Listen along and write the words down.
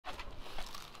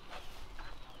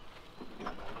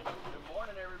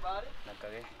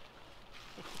buddy.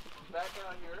 Back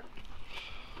out here.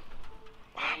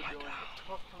 Oh my God.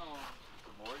 Some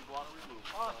more iguana removal.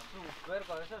 Ah, super,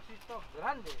 con eso sí está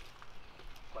grande.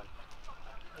 ¿Cuál?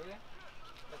 Oye,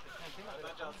 la que está encima de la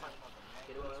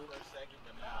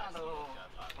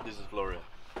This is Florida.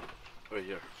 Right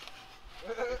here.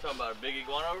 You're talking about a big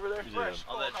iguana over there? Yeah.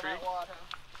 On that tree?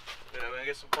 Yeah, I'm gonna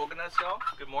get some coconuts, y'all.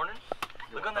 Good morning.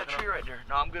 Look on that tree right there.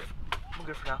 No, I'm good. I'm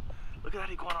good for now. Look at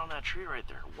that iguana on that tree right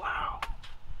there. Wow.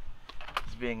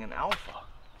 It's being an alpha.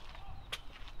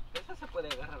 Esa se puede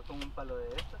agarrar con un palo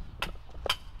de estas.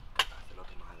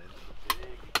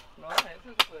 No, esa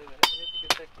se puede agarrar. Ese que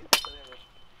está aquí se puede agarrar.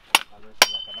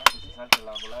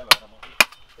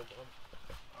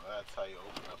 That's how you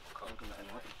open up a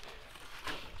coconut.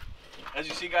 As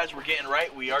you see, guys, we're getting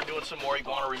right. We are doing some more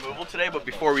iguana removal today, but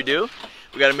before we do,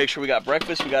 we got to make sure we got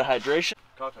breakfast, we got hydration.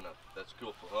 Coconut, that's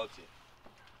good for healthy.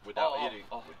 Without eating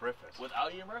with breakfast.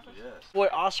 Without eating breakfast? Yes. Boy,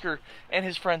 Oscar and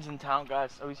his friends in town,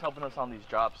 guys. So he's helping us on these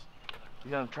jobs.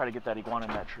 He's gonna try to get that iguana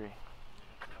in that tree.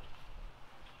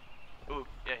 Ooh,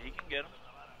 yeah, he can get him.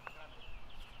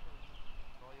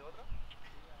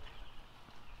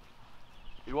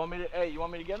 You want me to? Hey, you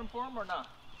want me to get him for him or not?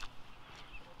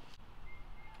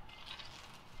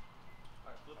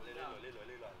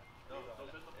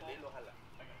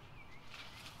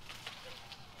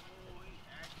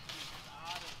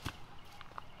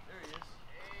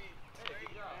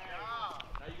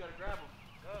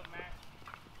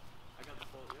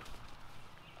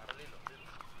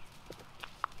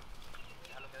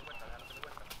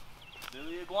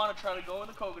 The iguana try to go in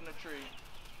the coconut tree.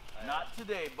 Not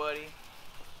today, buddy.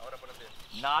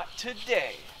 Not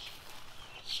today.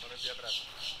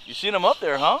 You seen him up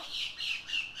there, huh?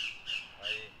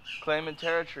 Claiming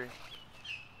territory.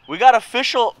 We got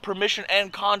official permission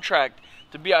and contract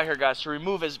to be out here, guys, to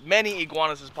remove as many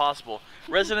iguanas as possible.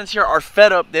 Residents here are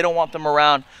fed up. They don't want them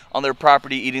around on their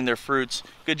property eating their fruits.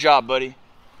 Good job, buddy.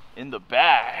 In the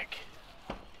bag.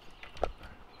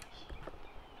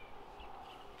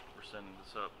 We're sending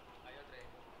this up.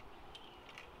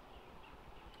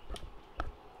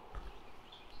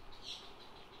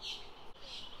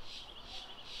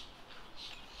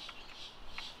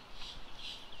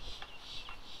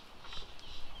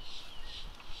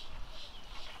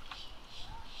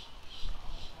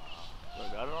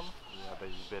 Got it on him? Yeah, but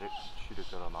you better shoot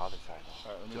it on the other side.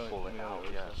 Alright, To pull it out,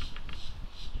 yeah.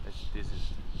 This is.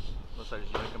 Looks like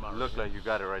it's gonna come out. Look like you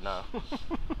got it right now.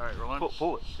 Alright, roll on.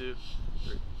 Pull it. 2,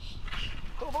 3.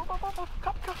 Come.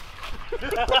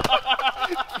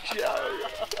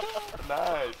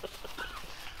 Nice.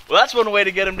 Well, that's one way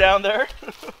to get him down there.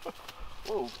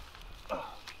 Whoa.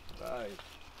 Nice.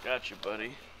 Got you,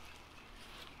 buddy.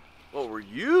 What were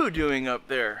you doing up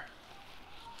there?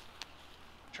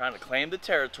 Trying to claim the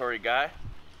territory, guy.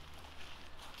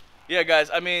 Yeah, guys,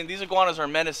 I mean, these iguanas are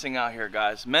menacing out here,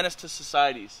 guys. Menace to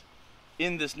societies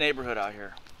in this neighborhood out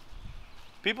here.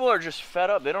 People are just fed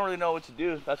up. They don't really know what to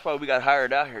do. That's why we got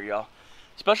hired out here, y'all.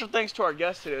 Special thanks to our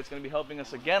guest today that's going to be helping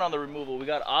us again on the removal. We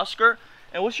got Oscar.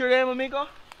 And what's your name, amigo?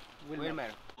 Wilmer.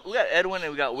 We got Edwin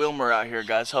and we got Wilmer out here,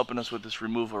 guys, helping us with this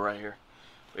removal right here.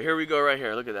 But here we go right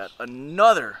here. Look at that.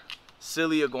 Another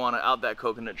silly iguana out that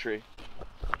coconut tree.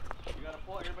 You got a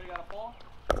pole? Everybody got a pole?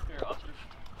 Here, Oscar.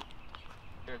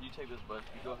 Here, you take this, bud.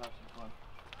 You go have some fun.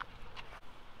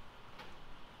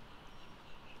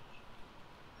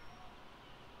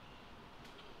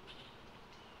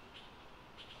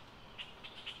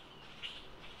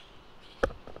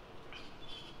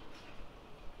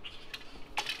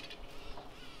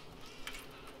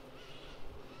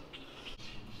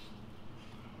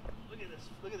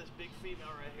 Look at this big female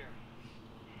right here.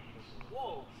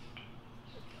 Whoa.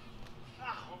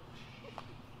 Ow.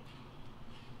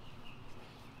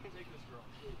 Take this girl,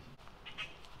 please.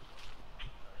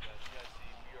 Alright, guys, you guys see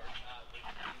we are not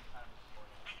wasting any time this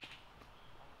morning.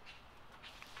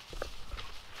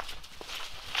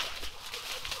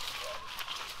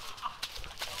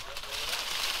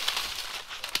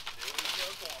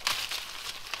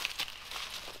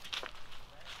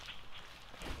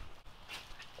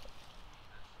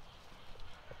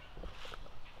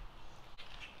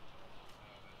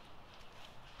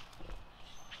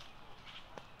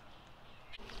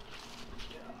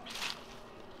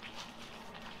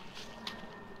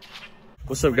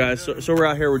 What's up, guys? So we're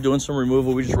out here. We're doing some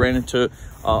removal. We just ran into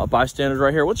a bystander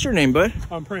right here. What's your name, bud?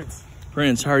 I'm Prince.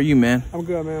 Prince, how are you, man? I'm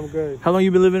good, man. I'm good. How long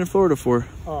you been living in Florida for?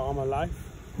 All my life.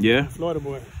 Yeah. Florida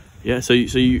boy. Yeah. So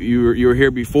you were here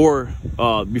before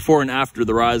and after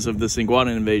the rise of this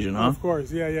iguana invasion, huh? Of course.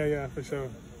 Yeah, for sure.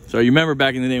 So you remember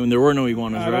back in the day when there were no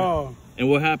iguanas, Not right? at all. And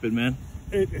what happened, man?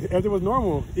 everything was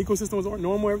normal. Ecosystem was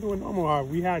normal. Everything was normal.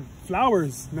 We had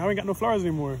flowers. Now we ain't got no flowers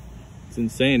anymore. It's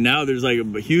insane. Now there's like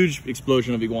a huge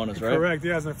explosion of iguanas, right? Correct.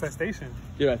 Yeah, it's an infestation.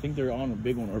 Dude, I think they're on a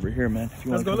big one over here, man. If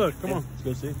you Let's go come, look. Come on.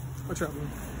 Let's go see. Watch out, man.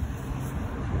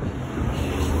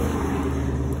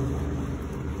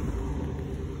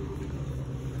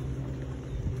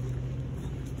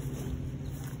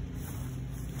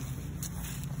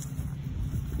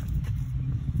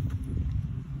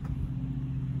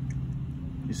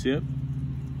 You see it?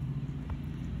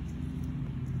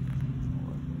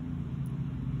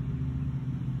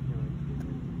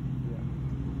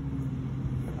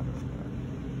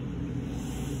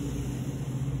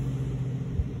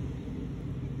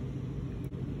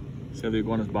 See how the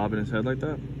iguana's bobbing his head like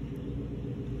that?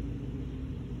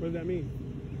 What does that mean?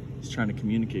 He's trying to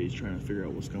communicate. He's trying to figure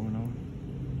out what's going on.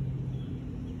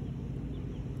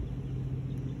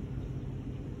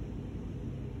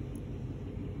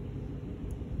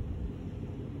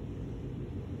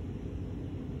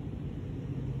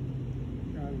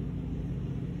 Got him.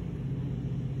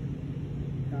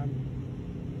 Got him.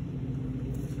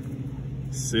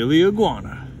 Silly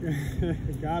iguana.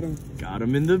 Got him. Got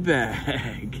him in the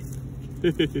bag. Bro,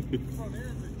 there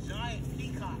is a giant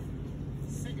peacock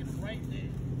sitting right there.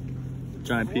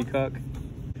 Giant peacock.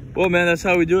 Well, man, that's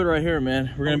how we do it right here,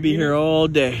 man. We're gonna be here all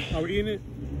day. Are we eating it?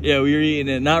 Yeah, we're eating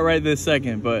it. Not right this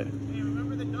second, but Hey,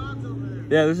 remember the dogs over there?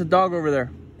 yeah, there's a dog over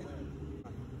there.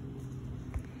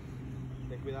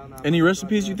 Any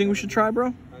recipes you think we should try,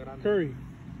 bro? Curry.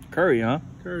 Curry, huh?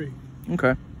 Curry.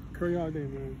 Okay. Curry all day,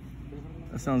 man.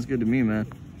 That sounds good to me, man.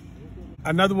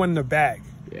 Another one in the bag.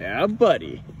 Yeah,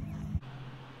 buddy.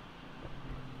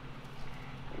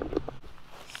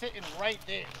 Sitting right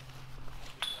there.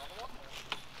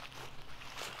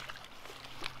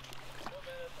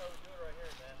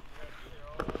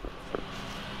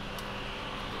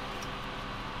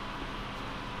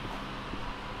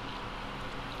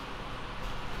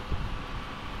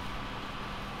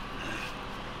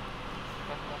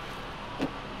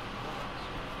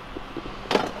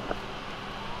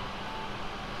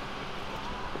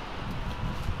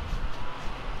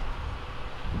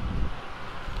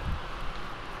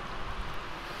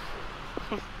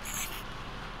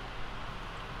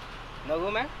 No go,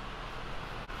 man?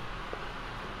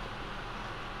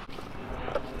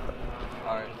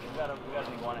 Alright, we got an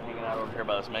iguana hanging out over here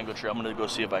by this mango tree. I'm gonna go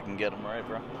see if I can get him, alright,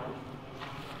 bro?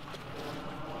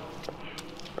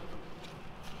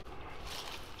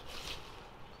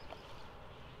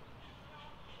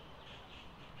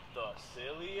 The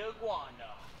silly iguana.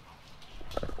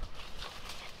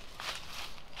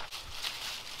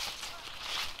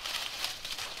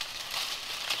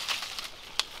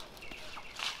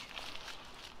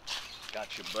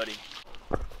 Got you, buddy.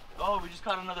 Oh, we just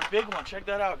caught another big one. Check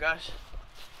that out, guys.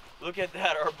 Look at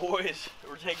that. Our boys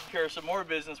were taking care of some more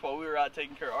business while we were out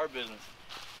taking care of our business.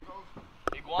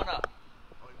 Iguana.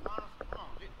 Oh, iguanas? Come on,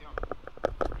 get him.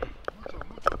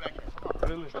 Mucho back here. Come on.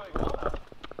 Really? Iguana.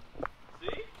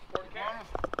 See? Iguanas?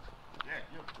 Yeah,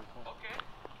 you're pretty cool. Okay.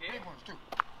 Big ones, too.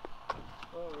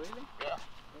 Oh, really? Yeah.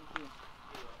 Thank you.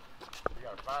 You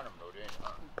gotta find them, though, then.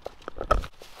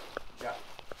 Yeah.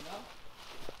 No?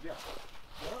 Yeah.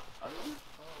 What? I don't know.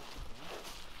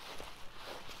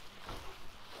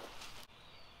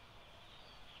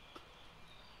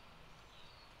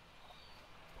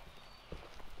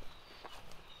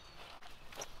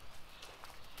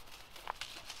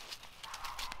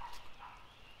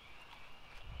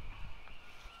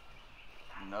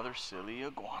 Another silly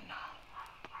iguana.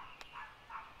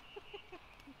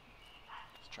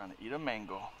 Just trying to eat a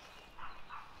mango.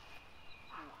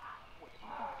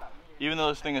 Even though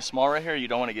this thing is small right here, you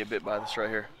don't want to get bit by this right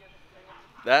here.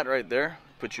 That right there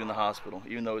puts you in the hospital,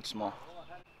 even though it's small.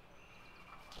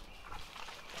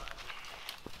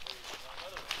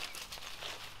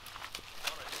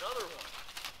 Another one.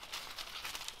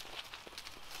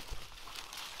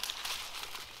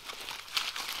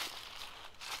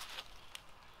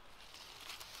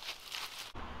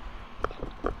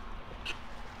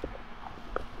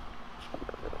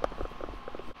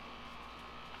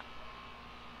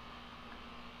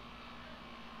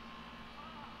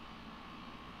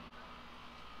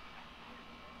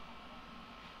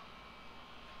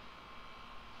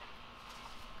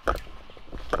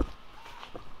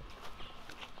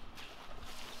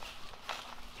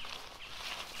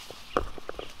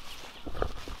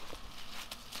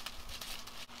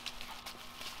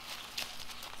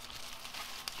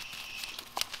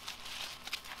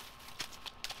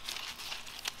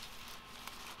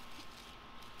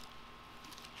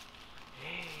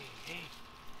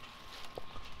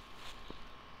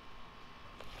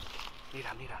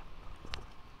 Mira, mira.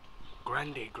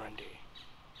 Grande.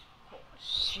 Oh,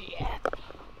 shit.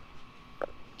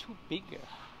 Too bigger.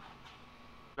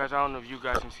 Guys, I don't know if you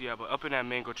guys can see that, but up in that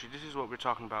mango tree, this is what we're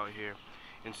talking about here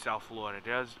in South Florida.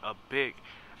 There's a big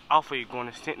alpha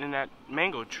iguana sitting in that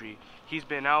mango tree. He's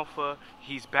been alpha,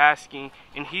 he's basking,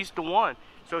 and he's the one.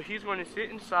 So he's going to sit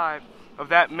inside of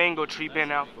that mango tree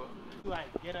being alpha. Like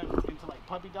get him into like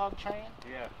puppy dog training.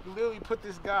 Yeah. You literally put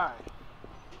this guy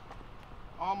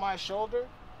on my shoulder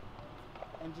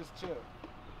and just chill.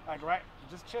 Like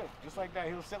just chill, just like that.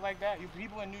 He'll sit like that.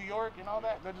 People in New York and all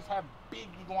that, they'll just have big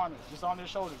iguanas just on their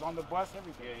shoulders, on the bus,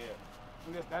 everything.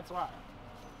 Yeah. And that's why.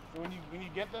 So when you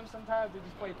get them, sometimes they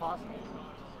just play possum.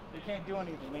 They can't do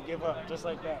anything. They give up just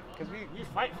like that. Cause we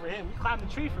fight for him. We climb the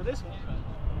tree for this one.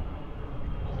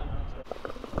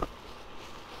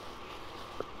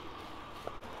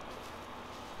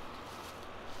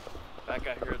 Back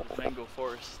out here at the mango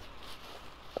forest.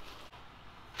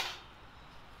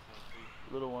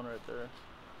 Little one right there.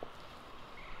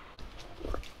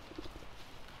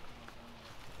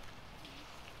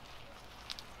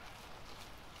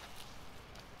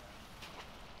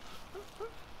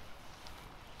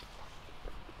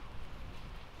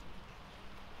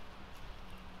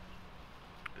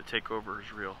 The takeover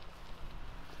is real.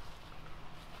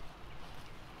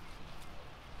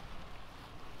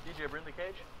 DJ, bring the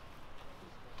cage.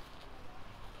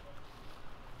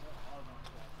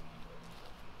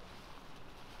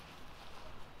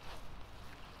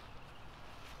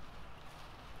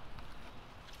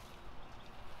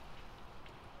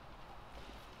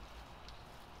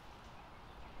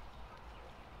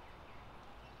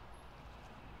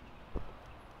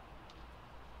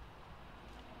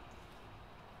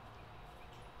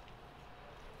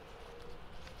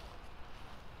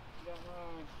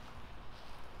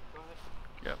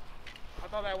 Yep. I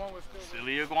thought that one was still.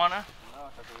 Silly iguana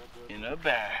in a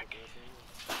bag.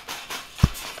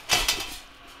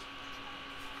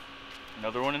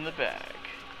 Another one in the bag.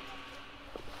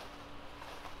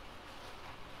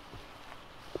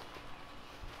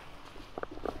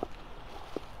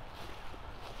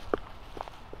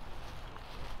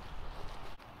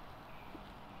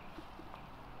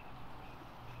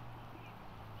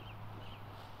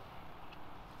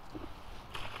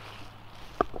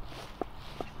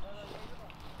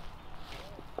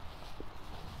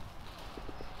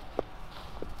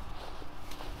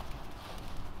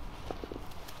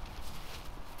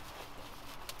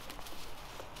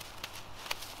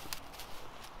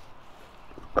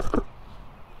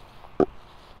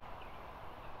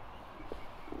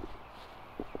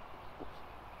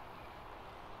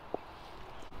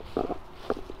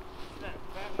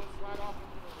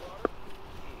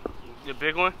 The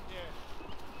big one? Yeah.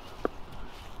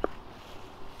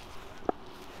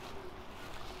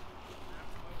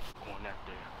 Going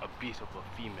after a beast of a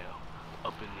female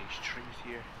up in these trees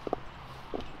here.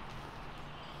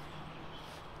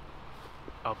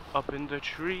 Up in the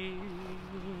trees.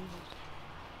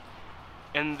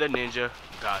 And the ninja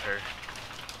got her.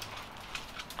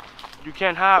 You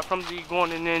can't hide from the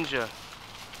iguana ninja.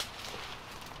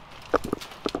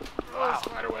 Wow.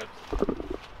 Spiderweb.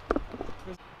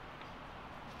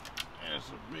 Yeah, it's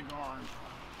a big orange.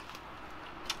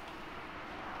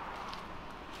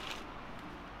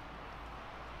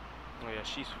 Oh yeah,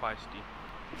 she's feisty.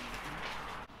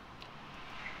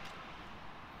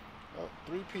 Oh,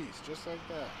 3-piece, just like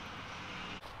that.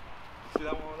 See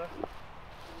that one over there?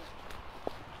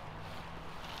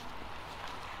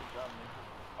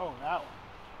 Oh, that one.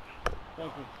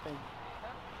 Thank you.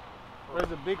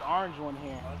 There's a big orange one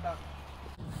here.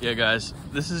 Yeah, guys,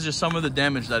 this is just some of the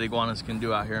damage that iguanas can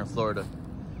do out here in Florida.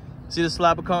 See this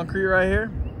slab of concrete right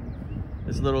here?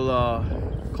 This little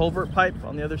culvert pipe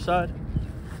on the other side?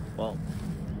 Well,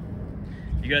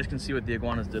 you guys can see what the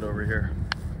iguanas did over here.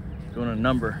 Doing a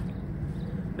number.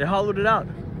 They hollowed it out.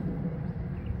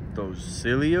 Those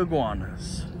silly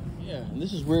iguanas. Yeah, and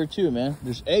this is weird too, man.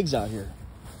 There's eggs out here.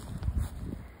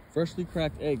 Freshly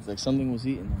cracked eggs, like something was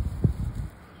eating them.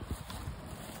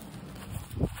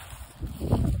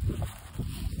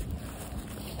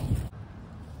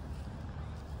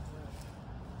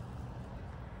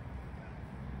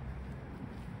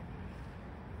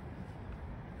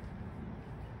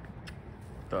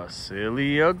 The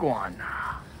silly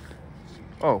iguana.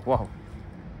 Oh, wow.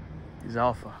 He's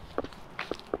alpha.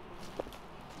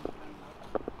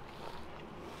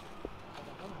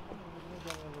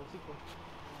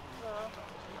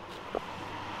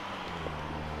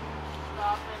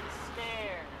 Stop and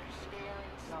stare. Stare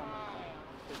and smile.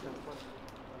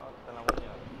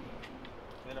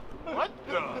 What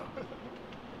the?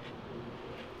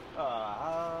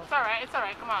 It's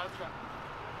alright, come on, let's go.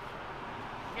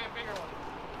 Get bigger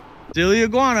one. Silly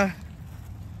iguana.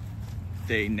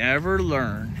 They never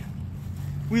learn.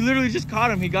 We literally just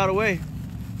caught him. He got away.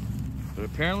 But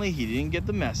apparently he didn't get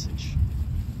the message.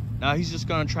 Now he's just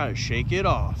gonna try to shake it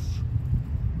off.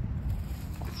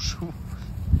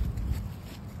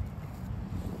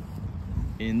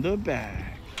 In the bag.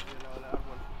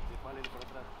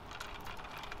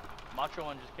 Macho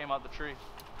one just came out the tree.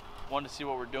 Wanted to see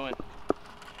what we're doing.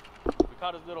 We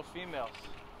caught his little females.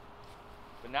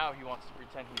 But now he wants to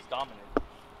pretend he's dominant.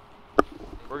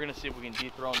 We're gonna see if we can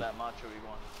dethrone that macho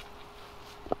iguana.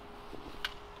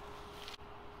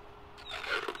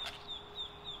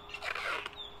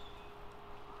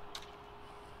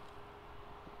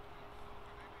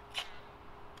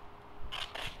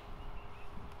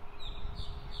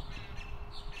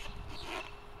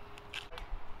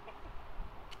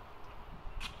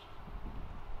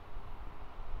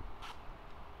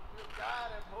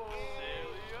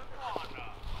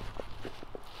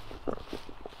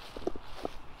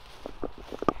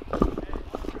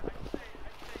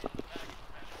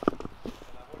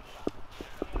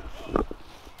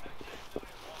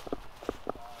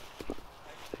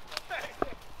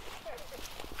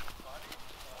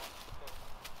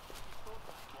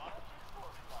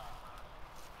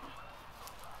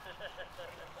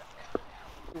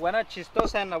 Iguana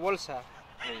chistosa en la bolsa.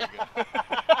 There you go.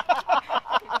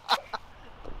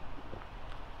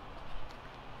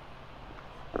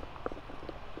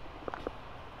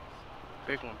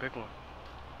 Big one, big one.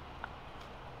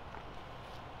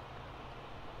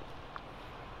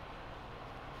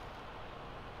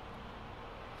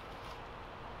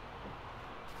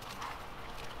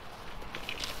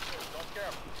 Don't scare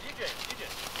him. DJ,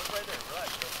 look right there. Relax,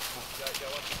 bro. Yeah,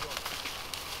 watch him go.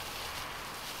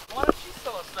 Iguana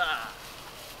chistosa.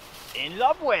 En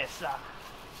la bolsa.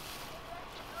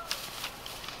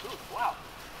 Dude, wow.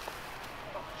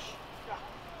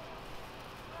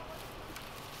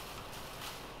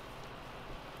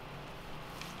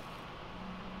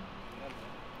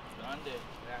 Grande.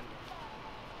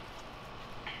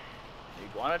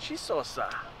 Iguana chistosa.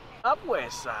 La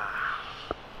bolsa.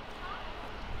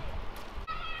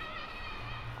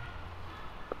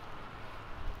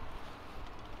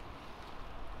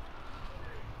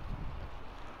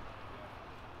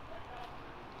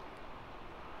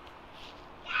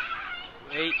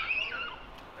 Wait.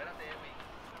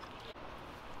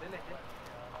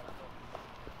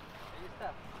 Ahí está.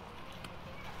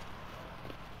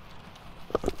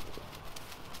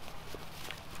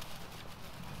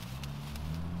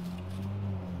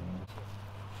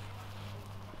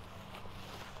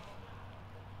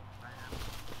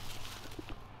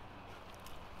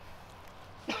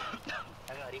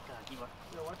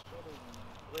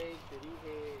 Güey, te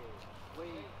dije,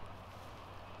 güey.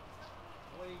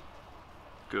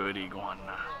 Good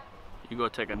iguana. You go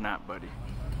take a nap, buddy.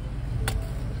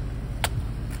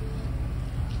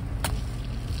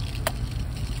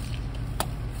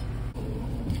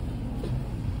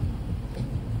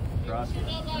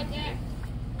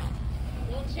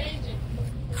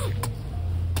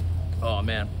 Oh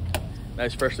man,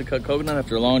 nice freshly cut coconut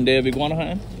after a long day of iguana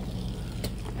hunting.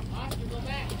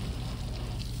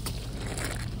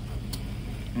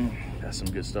 That's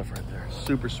some good stuff right there.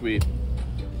 Super sweet.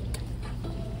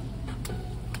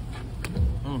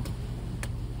 Mm.